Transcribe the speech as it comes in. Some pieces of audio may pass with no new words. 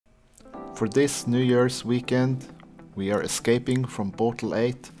For this New Year's weekend, we are escaping from Portal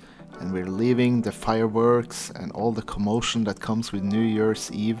 8 and we're leaving the fireworks and all the commotion that comes with New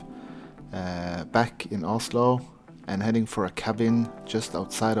Year's Eve back in Oslo and heading for a cabin just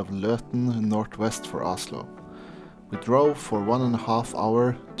outside of Løten, northwest for Oslo. We drove for 1.5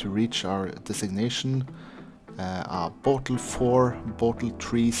 hours to reach our destination, a Portal 4, Portal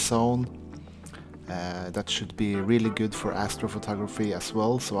 3 zone. That should be really good for astrophotography as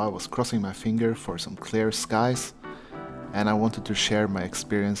well, so I was crossing my finger for some clear skies and I wanted to share my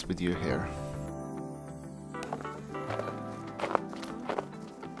experience with you here.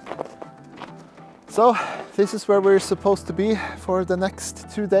 So this is where we're supposed to be for the next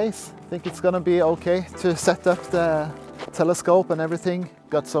 2 days. I think it's gonna be okay to set up the telescope and everything.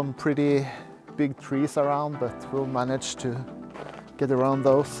 Got some pretty big trees around, but we'll manage to get around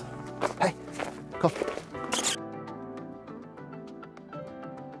those. Hey, come.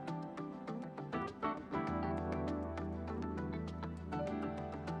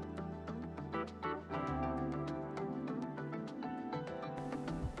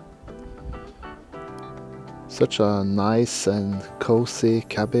 Such a nice and cozy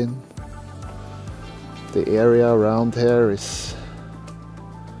cabin. The area around here is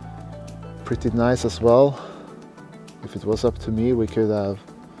pretty nice as well. If it was up to me, we could have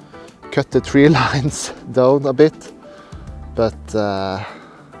cut the tree lines down a bit, but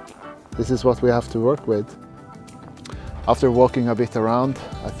this is what we have to work with. After walking a bit around,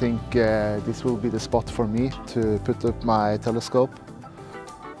 I think this will be the spot for me to put up my telescope.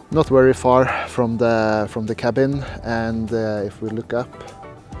 Not very far from the cabin, and if we look up,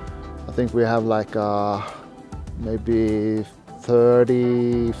 I think we have like maybe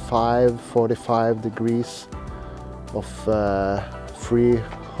 35-45 degrees of free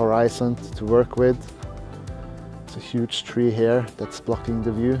horizon to work with. It's a huge tree here that's blocking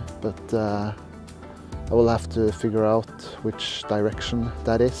the view, but I will have to figure out which direction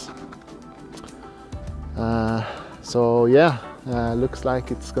that is. So yeah. Looks like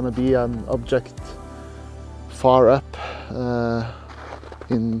it's gonna be an object far up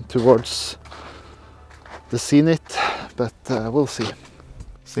in towards the zenith, but we'll see.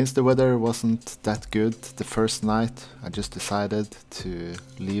 Since the weather wasn't that good the first night, I just decided to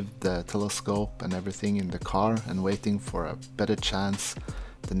leave the telescope and everything in the car and waiting for a better chance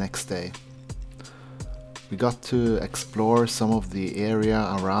the next day. We got to explore some of the area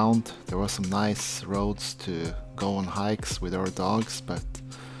around. There were some nice roads to go on hikes with our dogs, but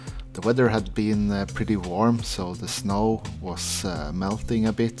the weather had been pretty warm, so the snow was melting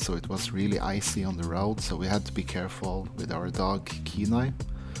a bit, so it was really icy on the road, so we had to be careful with our dog Kenai.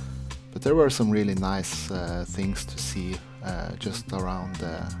 But there were some really nice things to see just around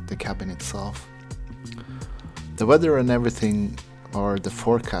the cabin itself. The weather and everything, or the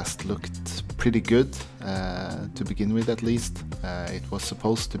forecast, looked pretty good to begin with, at least. It was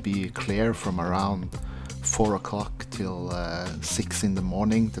supposed to be clear from around 4 o'clock till 6 in the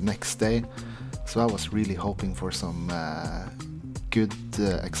morning the next day, so I was really hoping for some good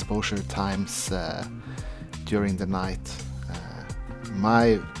exposure times during the night.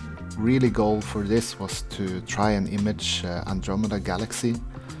 My really goal for this was to try and image Andromeda Galaxy.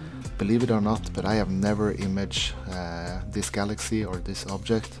 Believe it or not, but I have never imaged this galaxy or this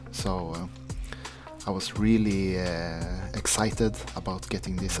object, so I was really excited about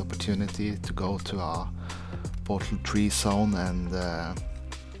getting this opportunity to go to a Portal 3 zone and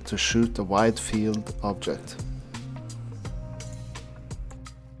to shoot a wide field object.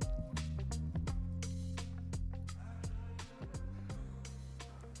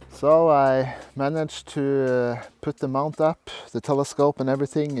 So I managed to put the mount up. The telescope and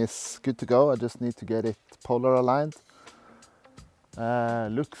everything is good to go. I just need to get it polar aligned.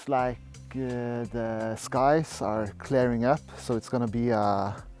 Looks like the skies are clearing up, so it's gonna be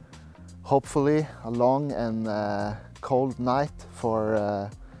hopefully a long and cold night for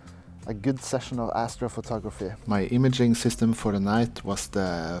a good session of astrophotography. My imaging system for the night was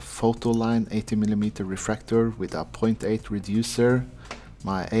the Photoline 80mm refractor with a 0.8 reducer,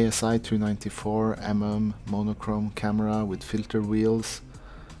 my ASI 294mm monochrome camera with filter wheels.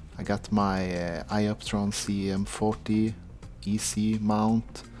 I got my Ioptron CEM40 EC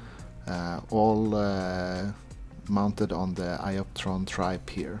mount, all mounted on the Ioptron Tribe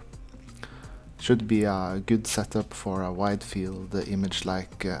here. Should be a good setup for a wide field image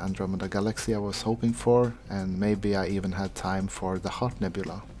like Andromeda Galaxy I was hoping for, and maybe I even had time for the Heart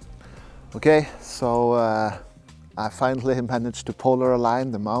Nebula. Okay, so I finally managed to polar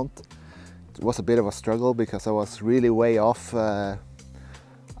align the mount. It was a bit of a struggle because I was really way off.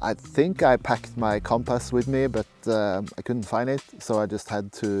 I think I packed my compass with me, but I couldn't find it, so I just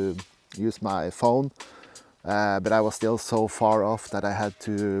had to use my phone, but I was still so far off that I had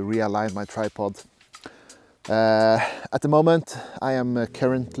to realign my tripod. At the moment I am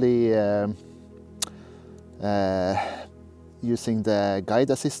currently using the guide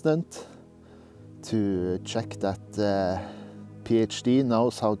assistant to check that PhD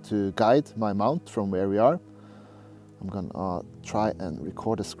knows how to guide my mount from where we are. I'm gonna try and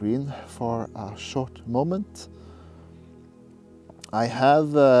record a screen for a short moment. I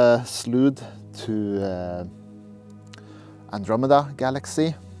have slewed to Andromeda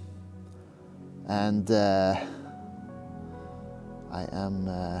Galaxy, and I am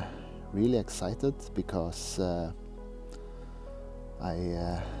really excited because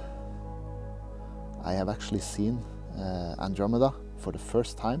I have actually seen Andromeda for the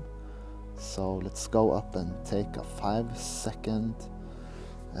first time. So let's go up and take a 5-second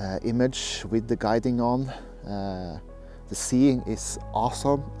image with the guiding on. The seeing is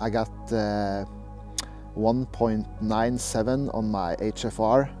awesome. I got 1.97 on my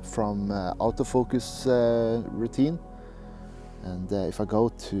HFR from autofocus routine. And if I go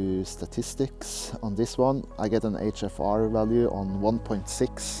to statistics on this one, I get an HFR value on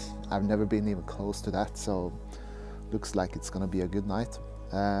 1.6. I've never been even close to that, so looks like it's gonna be a good night.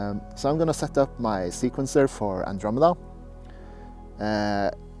 So I'm gonna set up my sequencer for Andromeda.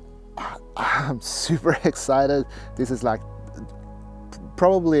 I'm super excited. This is like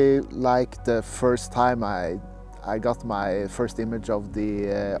probably like the first time I got my first image of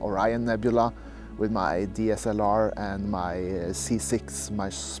the Orion Nebula with my DSLR and my C6, my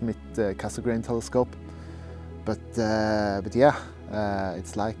Schmidt Cassegrain telescope. But yeah,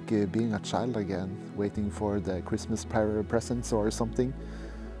 it's like being a child again, waiting for the Christmas presents or something.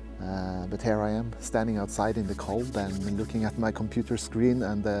 But here I am, standing outside in the cold and looking at my computer screen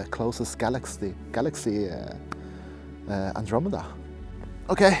and the closest galaxy, Andromeda.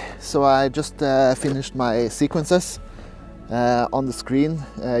 Okay, so I just finished my sequences. On the screen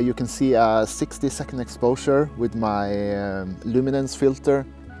you can see a 60-second exposure with my luminance filter.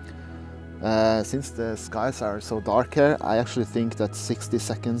 Since the skies are so dark here, I actually think that 60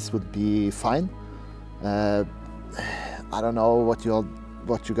 seconds would be fine. I don't know what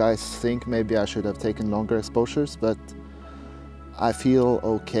you guys think. Maybe I should have taken longer exposures, but I feel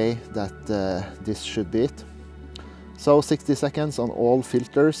okay that this should be it. So 60 seconds on all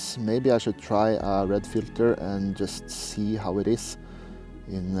filters. Maybe I should try a red filter and just see how it is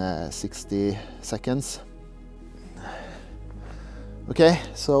in 60 seconds. Okay,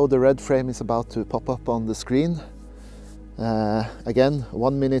 so the red frame is about to pop up on the screen. Again,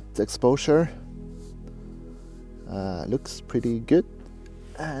 1 minute exposure. Looks pretty good.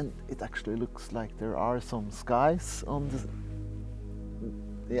 And it actually looks like there are some skies on the...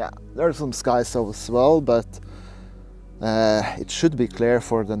 Yeah, there are some skies as well, but it should be clear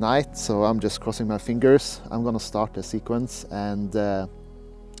for the night, so I'm just crossing my fingers. I'm gonna start the sequence, and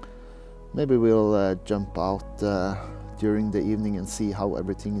maybe we'll jump out during the evening and see how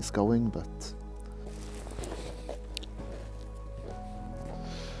everything is going. But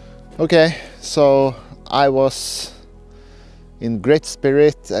okay, so I was in great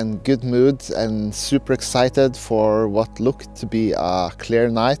spirit and good mood and super excited for what looked to be a clear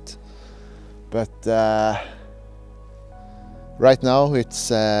night, but right now it's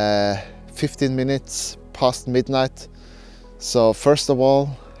 15 minutes past midnight. So first of all,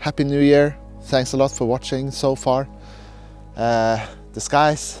 Happy New Year. Thanks a lot for watching so far. The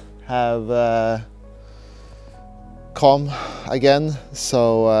skies have come again,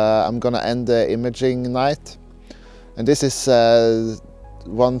 so I'm gonna end the imaging night. And this is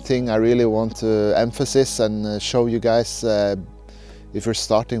one thing I really want to emphasize and show you guys if you're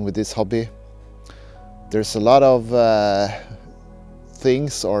starting with this hobby. There's a lot of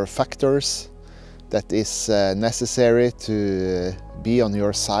things or factors that is necessary to be on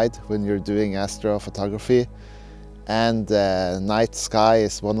your side when you're doing astrophotography, and night sky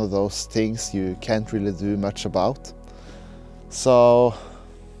is one of those things you can't really do much about. So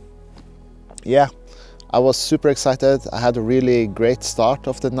yeah, I was super excited. I had a really great start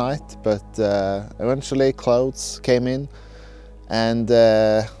of the night, but eventually clouds came in, and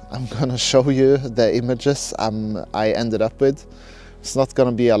I'm gonna show you the images I ended up with. It's not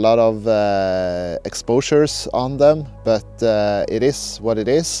gonna be a lot of exposures on them, but it is what it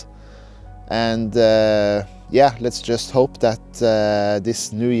is. And yeah, let's just hope that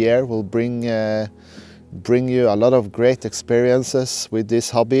this new year will bring you a lot of great experiences with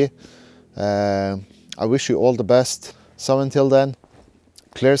this hobby. I wish you all the best. So until then,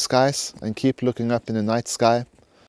 clear skies and keep looking up in the night sky.